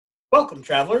Welcome,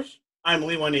 travelers. I'm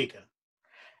Lee Wanika.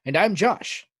 And I'm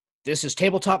Josh. This is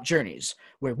Tabletop Journeys,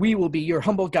 where we will be your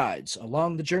humble guides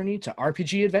along the journey to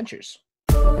RPG adventures.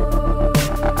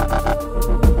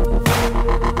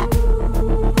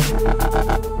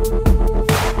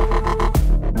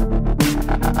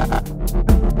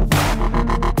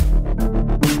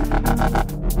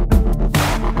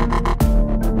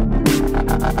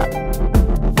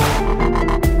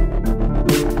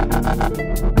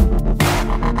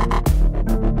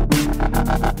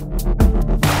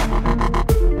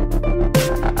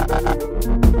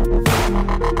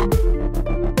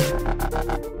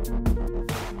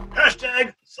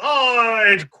 Hashtag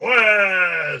side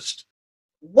quest.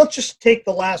 Let's just take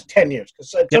the last 10 years,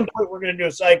 because at some point we're going to do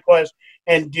a side quest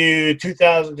and do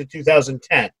 2000 to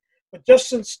 2010. But just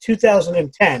since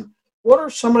 2010, what are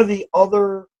some of the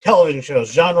other television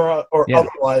shows, genre or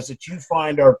otherwise, that you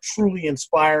find are truly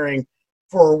inspiring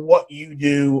for what you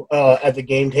do at the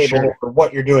game table or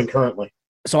what you're doing currently?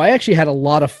 So I actually had a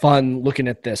lot of fun looking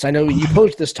at this. I know you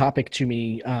posed this topic to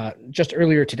me just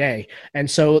earlier today. And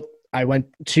so I went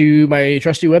to my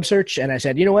trusty web search and I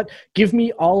said, you know what? Give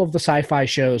me all of the sci-fi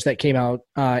shows that came out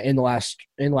in the last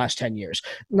 10 years.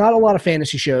 Not a lot of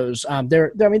fantasy shows.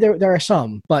 There are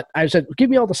some, but I said, give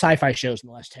me all the sci-fi shows in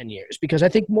the last 10 years, because I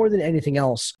think more than anything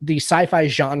else, the sci-fi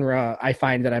genre I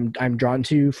find that I'm drawn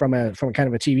to from a kind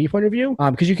of a TV point of view,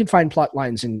 because you can find plot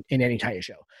lines in any type of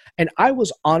show. And I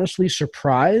was honestly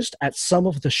surprised at some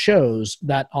of the shows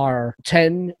that are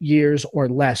 10 years or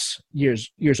less years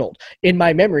old. In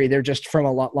my memory, they're just from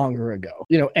a lot longer ago.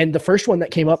 And the first one that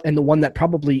came up, and the one that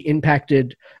probably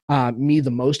impacted me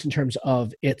the most in terms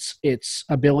of its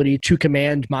ability to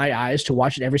command my eyes to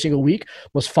watch it every single week,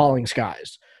 was Falling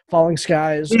Skies. Falling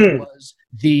Skies was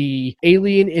the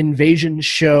alien invasion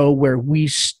show where we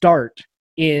start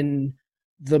in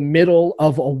the middle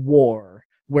of a war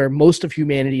where most of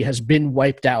humanity has been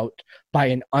wiped out by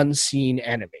an unseen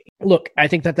enemy. Look, I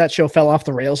think that show fell off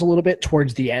the rails a little bit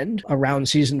towards the end. Around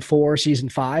season 4, season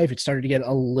 5, it started to get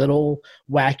a little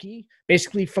wacky.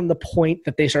 Basically, from the point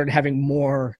that they started having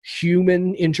more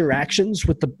human interactions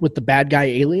with the bad guy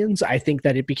aliens, I think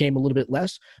that it became a little bit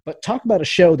less. But talk about a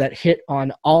show that hit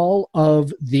on all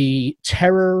of the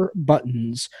terror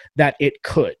buttons that it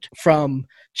could, from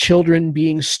children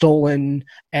being stolen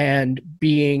and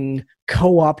being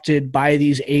co-opted by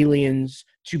these aliens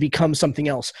to become something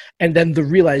else. And then the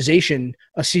realization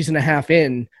a season and a half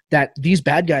in that these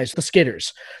bad guys, the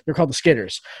Skitters, they're called the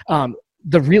Skitters,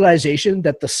 the realization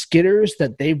that the Skitters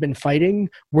that they've been fighting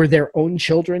were their own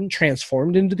children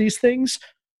transformed into these things,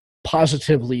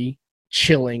 positively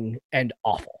chilling and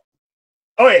awful.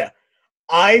 Oh, yeah.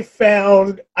 I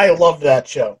loved that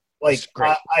show. Like,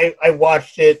 I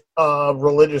watched it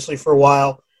religiously for a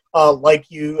while. Like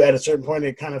you, at a certain point,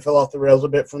 it kind of fell off the rails a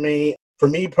bit for me. For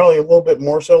me, probably a little bit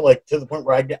more so, like to the point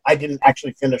where I didn't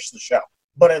actually finish the show.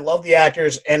 But I love the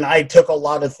actors, and I took a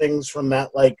lot of things from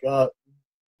that. Like,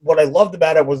 what I loved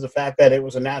about it was the fact that it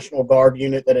was a National Guard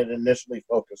unit that it initially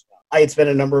focused on. I had spent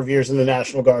a number of years in the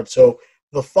National Guard, so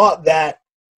the thought that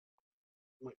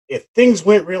if things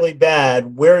went really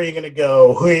bad, where are you going to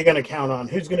go? Who are you going to count on?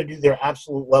 Who's going to do their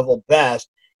absolute level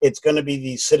best? It's going to be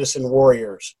these citizen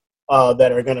warriors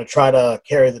that are going to try to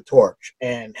carry the torch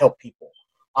and help people.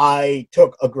 I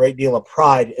took a great deal of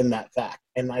pride in that fact.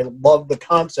 And I love the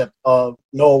concept of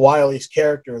Noah Wiley's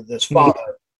character, this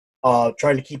father,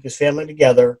 trying to keep his family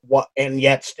together and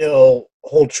yet still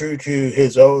hold true to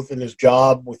his oath and his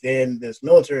job within this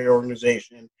military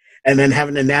organization, and then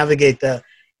having to navigate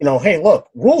hey, look,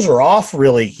 rules are off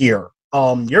really here.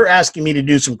 You're asking me to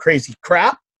do some crazy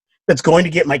crap that's going to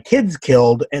get my kids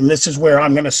killed, and this is where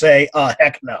I'm going to say,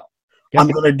 heck no. Yep. I'm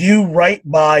going to do right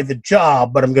by the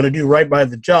job, but I'm going to do right by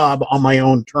the job on my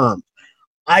own terms.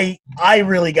 I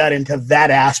really got into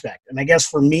that aspect. And I guess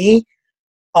for me,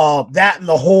 that and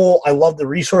the whole, I love the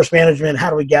resource management. How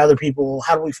do we gather people?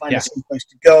 How do we find a safe place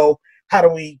to go? How do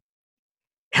we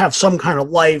have some kind of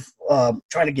life,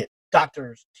 trying to get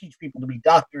doctors, teach people to be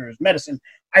doctors, medicine?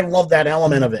 I love that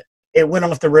element of it. It went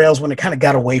off the rails when it kind of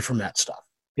got away from that stuff.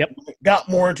 Yep. It got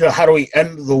more into how do we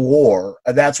end the war.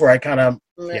 That's where I kind of,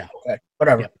 okay,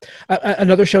 whatever.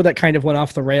 Another show that kind of went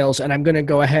off the rails, and I'm going to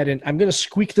go ahead and I'm going to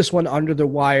squeak this one under the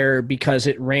wire because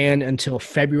it ran until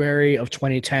February of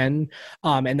 2010.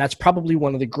 And that's probably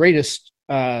one of the greatest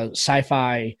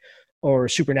sci-fi or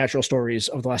supernatural stories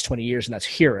of the last 20 years, and that's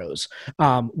Heroes,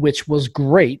 which was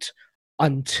great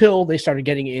until they started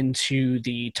getting into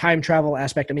the time travel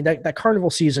aspect. I mean, that Carnival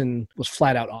season was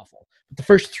flat out awful. But the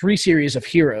first 3 series of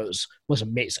Heroes was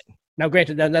amazing. Now,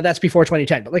 granted, that's before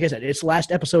 2010, but like I said, its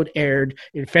last episode aired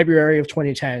in February of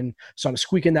 2010, so I'm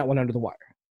squeaking that one under the wire.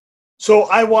 So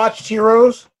I watched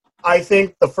Heroes. I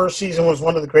think the first season was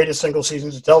one of the greatest single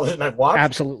seasons of television I've watched.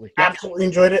 Absolutely. Yep. Absolutely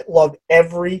enjoyed it. Loved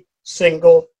every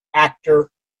single actor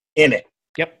in it.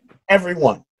 Yep.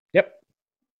 Everyone. Yep.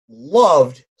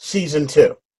 Loved season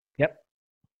 2. Yep.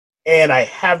 And I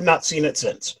have not seen it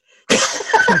since.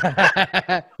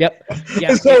 Yep.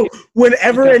 Yeah. So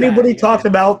whenever anybody talks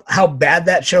about how bad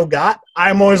that show got,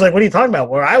 I'm always like, what are you talking about?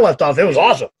 Where I left off, it was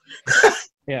awesome.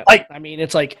 Yeah. I mean,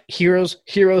 it's like Heroes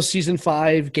season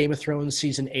 5, Game of Thrones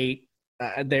season 8.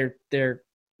 They're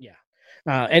yeah.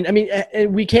 And I mean,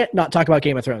 we can't not talk about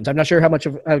Game of Thrones. I'm not sure how much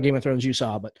of Game of Thrones you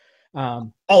saw, but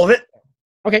all of it.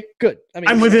 Okay, good. I mean,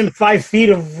 I'm within 5 feet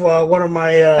of one of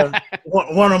my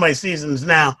one of my seasons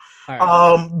now.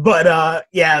 Right.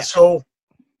 Yeah. So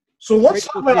let's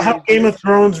talk about how Game of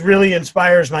Thrones really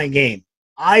inspires my game.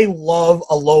 I love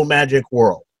a low magic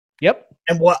world. Yep.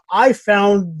 And what I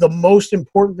found the most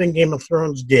important thing Game of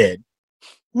Thrones did,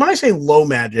 when I say low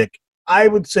magic, I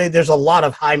would say there's a lot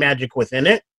of high magic within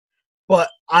it, but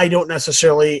I don't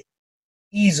necessarily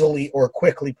easily or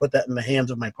quickly put that in the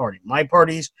hands of my party. My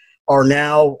parties are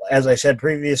now, as I said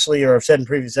previously, or I've said in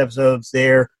previous episodes,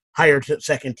 they're higher to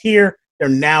second tier. They're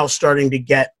now starting to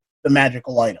get the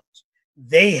magical items.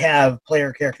 They have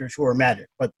player characters who are magic,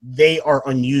 but they are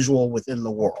unusual within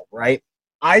the world, right?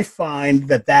 I find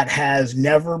that has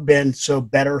never been so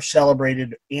better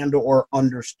celebrated and or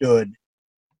understood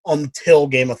until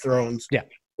Game of Thrones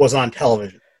was on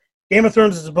television. Game of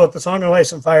Thrones is a book. The Song of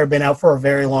Ice and Fire have been out for a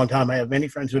very long time. I have many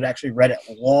friends who had actually read it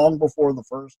long before the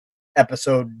first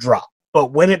episode dropped.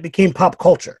 But when it became pop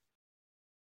culture,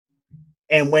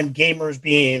 and when gamers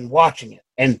began watching it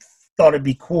and thought it'd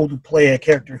be cool to play a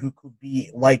character who could be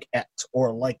like X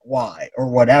or like Y or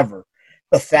whatever,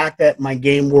 the fact that my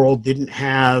game world didn't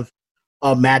have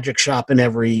a magic shop on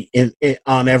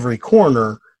every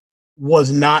corner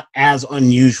was not as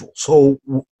unusual. So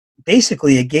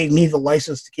basically, it gave me the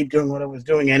license to keep doing what I was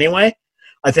doing anyway.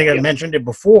 I think I've mentioned it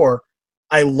before.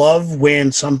 I love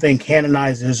when something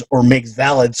canonizes or makes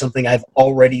valid something I've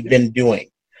already been doing.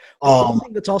 One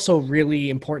thing that's also really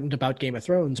important about Game of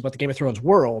Thrones, about the Game of Thrones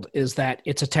world, is that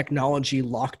it's a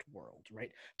technology-locked world, right?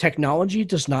 Technology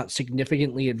does not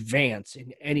significantly advance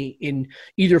in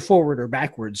either forward or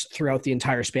backwards throughout the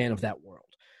entire span of that world.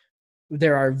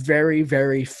 There are very,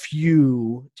 very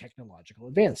few technological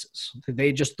advances.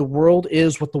 The world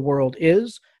is what the world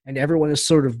is, and everyone is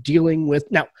sort of dealing with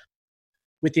now,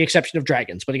 with the exception of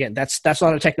dragons. But again, that's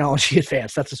not a technology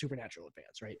advance. That's a supernatural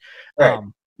advance, right? Right.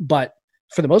 But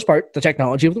for the most part, the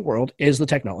technology of the world is the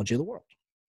technology of the world.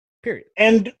 Period.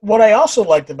 And what I also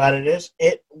liked about it is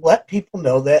it let people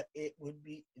know that it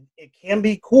can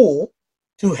be cool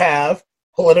to have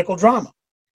political drama.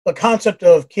 The concept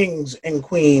of kings and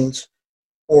queens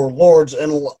or lords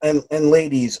and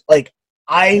ladies, like,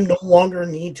 I no longer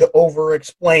need to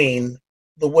over-explain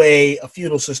the way a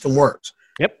feudal system works.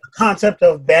 Yep. The concept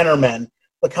of bannermen,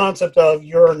 the concept of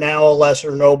you're now a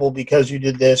lesser noble because you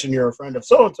did this and you're a friend of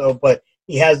so-and-so, but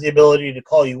he has the ability to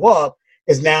call you up,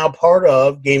 is now part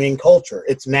of gaming culture.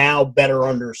 It's now better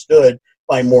understood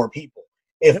by more people.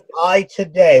 If I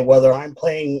today, whether I'm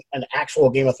playing an actual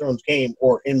Game of Thrones game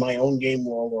or in my own game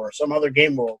world or some other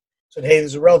game world, said, hey, this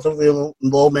is a relatively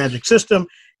low magic system.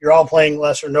 You're all playing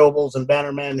lesser nobles and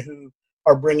bannermen who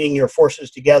are bringing your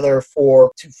forces together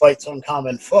to fight some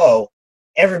common foe.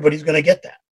 Everybody's going to get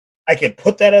that. I can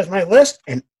put that as my list,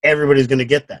 and everybody's going to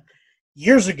get that.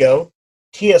 Years ago,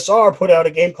 TSR put out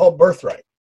a game called Birthright,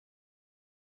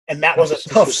 and that was a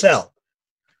tough sell.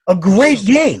 A great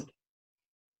game,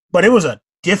 but it was a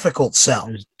difficult sell.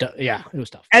 It was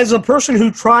tough. As a person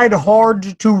who tried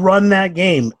hard to run that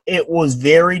game, it was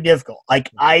very difficult. Like,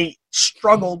 I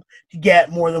struggled to get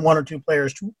more than 1 or 2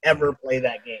 players to ever play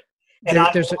that game. And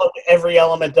I loved every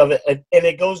element of it. And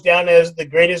it goes down as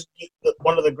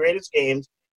one of the greatest games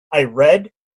I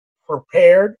read,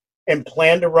 prepared, and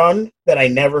planned to run that I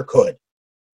never could.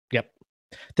 Yep.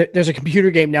 There's a computer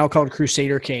game now called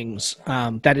Crusader Kings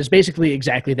that is basically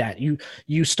exactly that.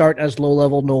 You start as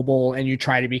low-level noble and you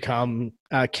try to become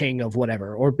king of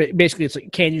whatever. Or basically it's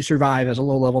like, can you survive as a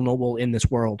low-level noble in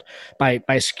this world by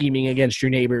scheming against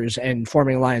your neighbors and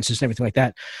forming alliances and everything like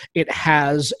that. It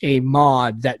has a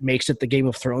mod that makes it the Game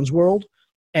of Thrones world,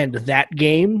 and that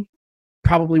game,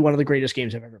 probably one of the greatest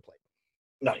games I've ever played.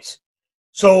 Nice.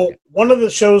 So one of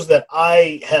the shows that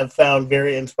I have found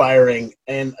very inspiring,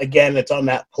 and again, it's on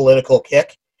that political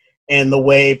kick and the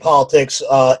way politics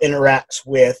interacts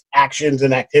with actions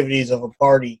and activities of a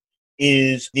party,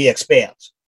 is The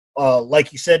Expanse.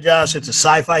 Like you said, Josh, it's a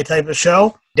sci-fi type of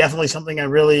show. Definitely something I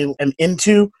really am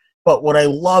into. But what I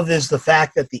love is the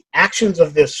fact that the actions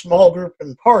of this small group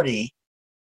and party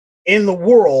in the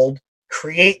world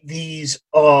create these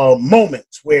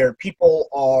moments where people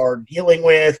are dealing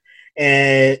with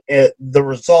and the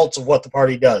results of what the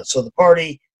party does. So the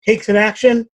party takes an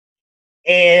action,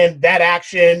 and that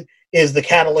action is the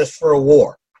catalyst for a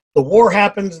war. The war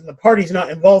happens, and the party's not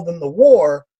involved in the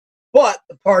war, but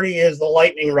the party is the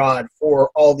lightning rod for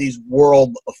all these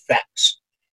world effects.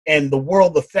 And the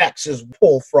world effects is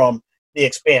pulled from the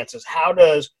Expanses. How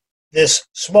does this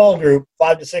small group,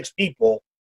 5 to 6 people,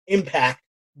 impact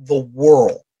the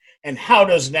world? And how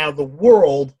does now the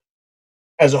world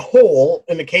as a whole,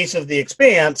 in the case of the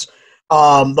Expanse,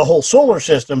 the whole solar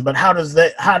system, but how does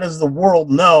the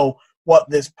world know what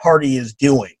this party is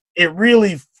doing? It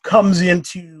really comes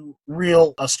into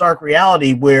a stark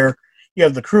reality where you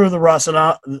have the crew of the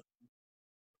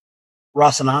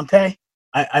Rocinante.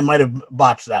 I might have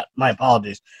botched that. My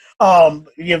apologies.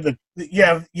 You have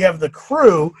the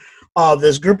crew of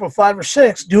this group of 5 or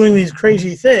 6 doing these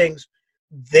crazy things.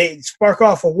 They spark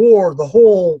off a war. The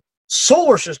whole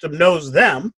solar system knows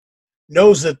them,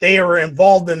 knows that they are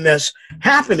involved in this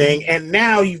happening, and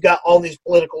now you've got all these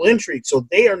political intrigues. So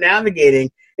they are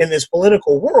navigating in this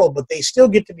political world, but they still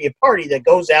get to be a party that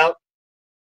goes out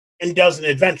and does an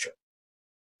adventure,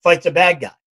 fights a bad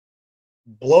guy,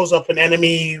 blows up an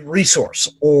enemy resource,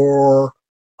 or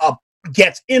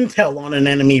gets intel on an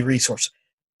enemy resource,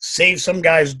 saves some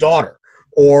guy's daughter,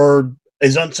 or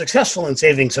is unsuccessful in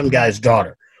saving some guy's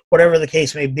daughter, whatever the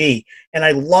case may be. And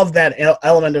I love that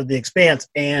element of the Expanse,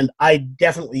 and I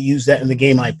definitely use that in the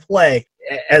game I play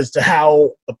as to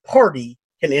how the party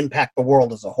can impact the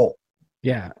world as a whole.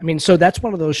 Yeah, I mean, so that's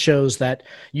one of those shows that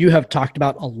you have talked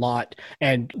about a lot.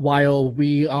 And while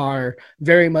we are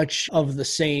very much of the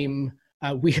same,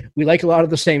 we like a lot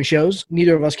of the same shows,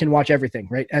 neither of us can watch everything,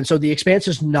 right? And so The Expanse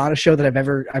is not a show that I've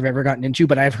ever gotten into,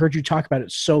 but I've heard you talk about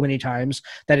it so many times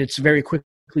that it's very quickly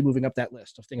moving up that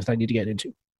list of things that I need to get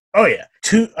into. Oh, yeah.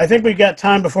 I think we got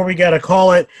time before we got to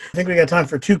call it. I think we got time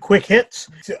for 2 quick hits.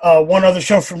 One other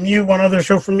show from you, one other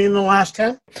show from me in the last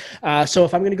 10. So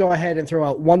if I'm going to go ahead and throw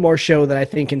out one more show that I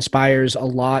think inspires a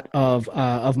lot of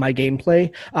my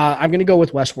gameplay, I'm going to go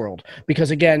with Westworld,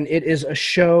 because, again, it is a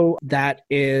show that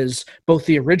is both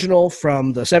the original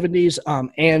from the 70s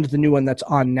and the new one that's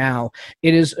on now.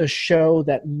 It is a show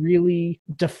that really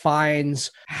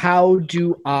defines how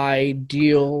do I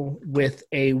deal with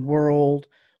a world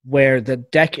where the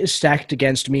deck is stacked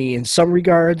against me in some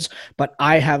regards, but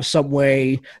I have some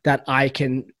way that I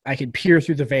can peer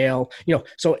through the veil,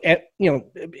 so,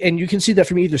 and you can see that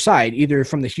from either side, either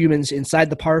from the humans inside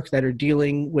the park that are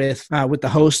dealing with the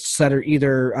hosts that are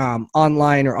either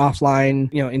online or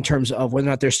offline, in terms of whether or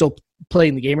not they're still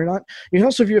playing the game or not. You can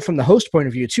also view it from the host point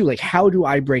of view too. Like, how do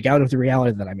I break out of the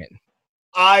reality that I'm in?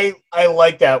 I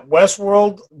like that.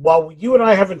 Westworld, while you and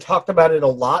I haven't talked about it a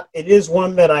lot, it is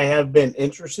one that I have been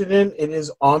interested in. It is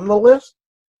on the list.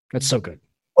 That's so good.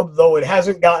 Although it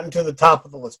hasn't gotten to the top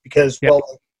of the list because,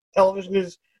 television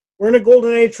is, we're in a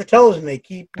golden age for television. They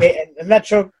keep, and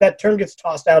that term gets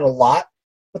tossed out a lot,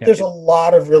 but there's a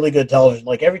lot of really good television.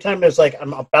 Like, every time there's like,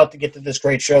 I'm about to get to this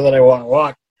great show that I want to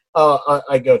watch,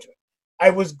 I go to it. I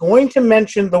was going to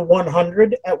mention The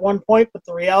 100 at one point, but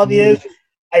the reality is,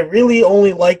 I really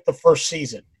only liked the first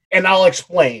season, and I'll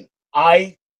explain.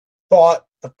 I thought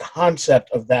the concept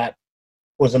of that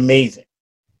was amazing.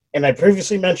 And I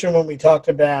previously mentioned when we talked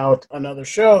about another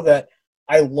show that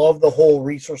I love the whole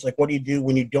resource, like, what do you do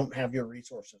when you don't have your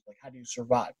resources? Like, how do you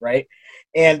survive, right?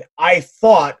 And I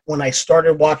thought when I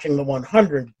started watching The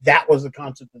 100, that was the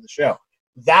concept of the show.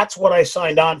 That's what I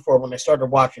signed on for when I started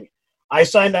watching it. I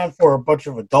signed on for a bunch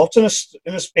of adults in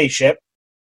a spaceship,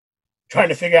 trying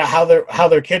to figure out how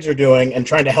their kids are doing and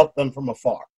trying to help them from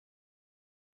afar.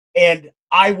 And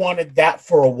I wanted that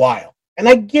for a while. And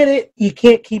I get it. You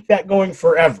can't keep that going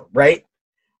forever, right?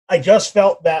 I just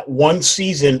felt that one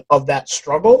season of that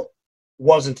struggle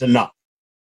wasn't enough.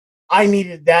 I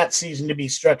needed that season to be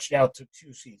stretched out to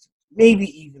 2 seasons, maybe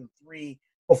even 3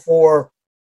 before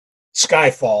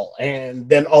Skyfall and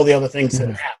then all the other things that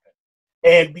happened.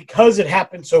 And because it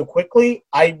happened so quickly,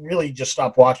 I really just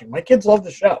stopped watching. My kids love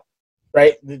the show.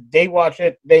 Right? They watch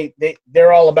it.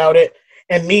 They're all about it.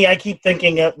 And me, I keep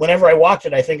thinking, whenever I watch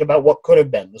it, I think about what could have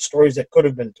been, the stories that could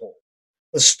have been told,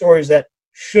 the stories that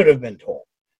should have been told.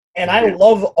 And I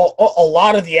love a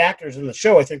lot of the actors in the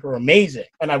show. I think are amazing.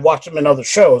 And I watched them in other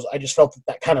shows. I just felt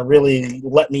that kind of really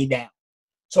let me down.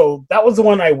 So that was the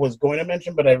one I was going to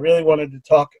mention, but I really wanted to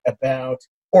talk about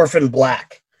Orphan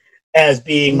Black as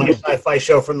being my sci-fi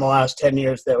show from the last 10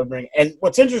 years that would bring. And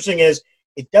what's interesting is,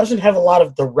 it doesn't have a lot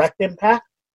of direct impact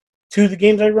to the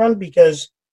games I run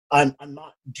because I'm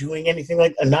not doing anything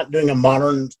I'm not doing a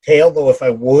modern tale, though if I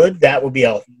would, that would be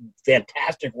a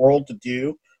fantastic world to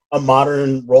do a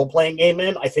modern role-playing game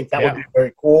in. I think that would be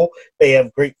very cool. They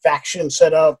have great factions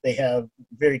set up. They have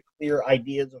very clear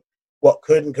ideas of what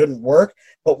could and couldn't work.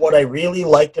 But what I really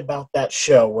liked about that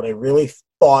show, what I really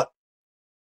thought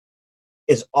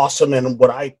is awesome, and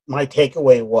what my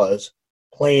takeaway was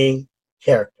playing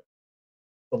character.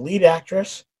 The lead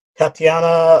actress,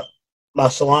 Tatiana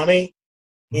Maslany,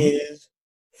 is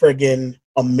friggin'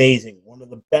 amazing. One of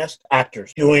the best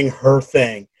actors doing her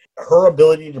thing. Her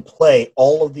ability to play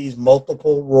all of these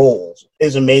multiple roles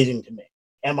is amazing to me.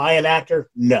 Am I an actor?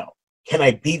 No. Can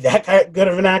I be that good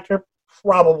of an actor?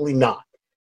 Probably not.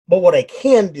 But what I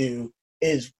can do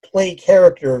is play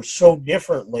characters so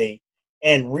differently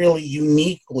and really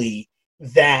uniquely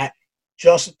that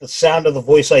just at the sound of the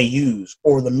voice I use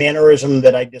or the mannerism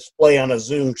that I display on a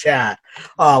Zoom chat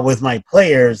with my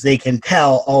players, they can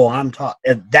tell, oh,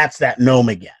 that's that gnome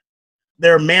again.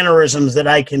 There are mannerisms that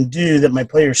I can do that my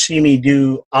players see me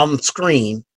do on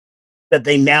screen that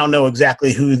they now know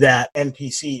exactly who that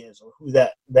NPC is or who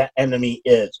that enemy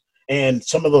is. And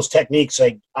some of those techniques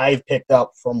I've picked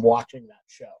up from watching that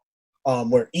show,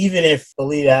 where even if the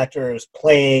lead actor is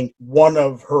playing one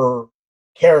of her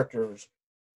characters,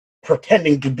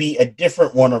 pretending to be a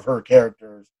different one of her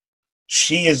characters,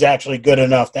 she is actually good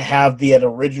enough to have the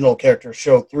original character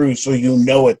show through so you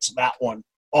know it's that one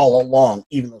all along,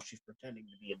 even though she's pretending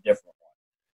to be a different one.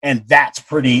 And that's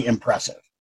pretty impressive.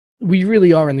 We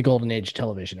really are in the golden age of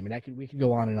television. I mean, we could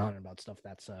go on and on about stuff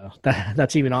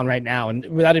that's even on right now, and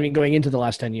without even going into the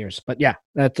last 10 years. But yeah,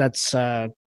 that's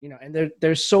and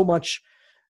there's so much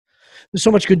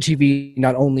good TV,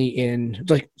 not only in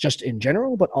just in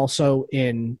general, but also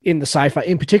in the sci-fi,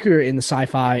 in particular in the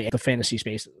sci-fi and the fantasy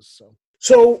spaces.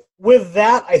 So with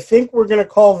that, I think we're going to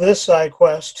call this side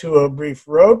quest to a brief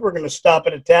road. We're going to stop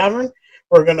at a tavern.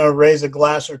 We're going to raise a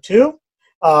glass or two,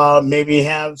 maybe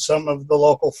have some of the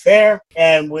local fare,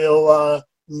 and we'll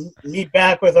meet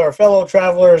back with our fellow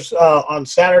travelers on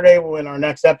Saturday when our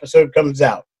next episode comes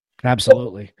out.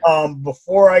 Absolutely. So,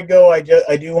 before I go, I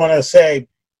do want to say,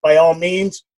 by all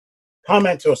means,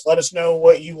 comment to us. Let us know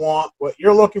what you want, what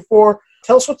you're looking for.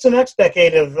 Tell us what's the next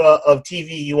decade of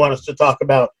TV you want us to talk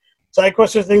about. Side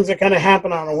quests are things that kind of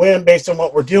happen on a whim based on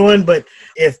what we're doing, but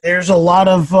if there's a lot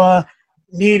of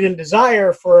need and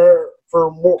desire for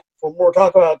more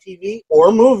talk about TV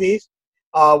or movies,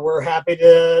 we're happy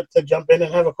to jump in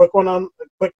and have a quick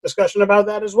discussion about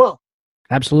that as well.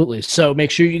 Absolutely. So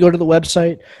make sure you go to the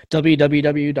website,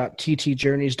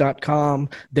 www.ttjourneys.com.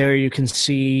 There you can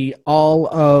see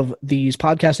all of these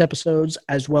podcast episodes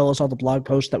as well as all the blog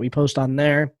posts that we post on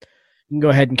there. You can go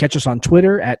ahead and catch us on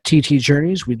Twitter at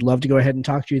ttjourneys. We'd love to go ahead and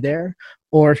talk to you there.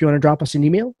 Or if you want to drop us an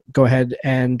email, go ahead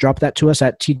and drop that to us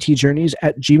at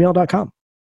ttjourneys@gmail.com.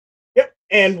 Yep.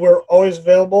 And we're always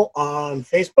available on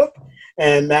Facebook,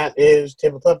 and that is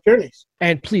Tabletop Journeys.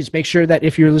 And please make sure that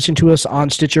if you're listening to us on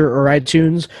Stitcher or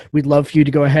iTunes, we'd love for you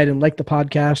to go ahead and like the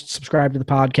podcast, subscribe to the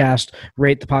podcast,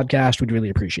 rate the podcast. We'd really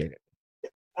appreciate it.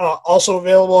 Also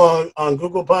available on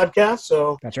Google Podcasts.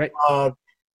 So that's right.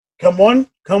 Come on.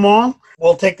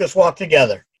 We'll take this walk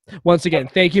together. Once again,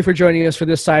 thank you for joining us for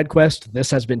this side quest.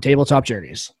 This has been Tabletop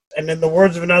Journeys. And in the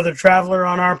words of another traveler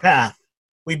on our path,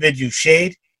 we bid you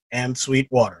shade and sweet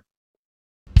water.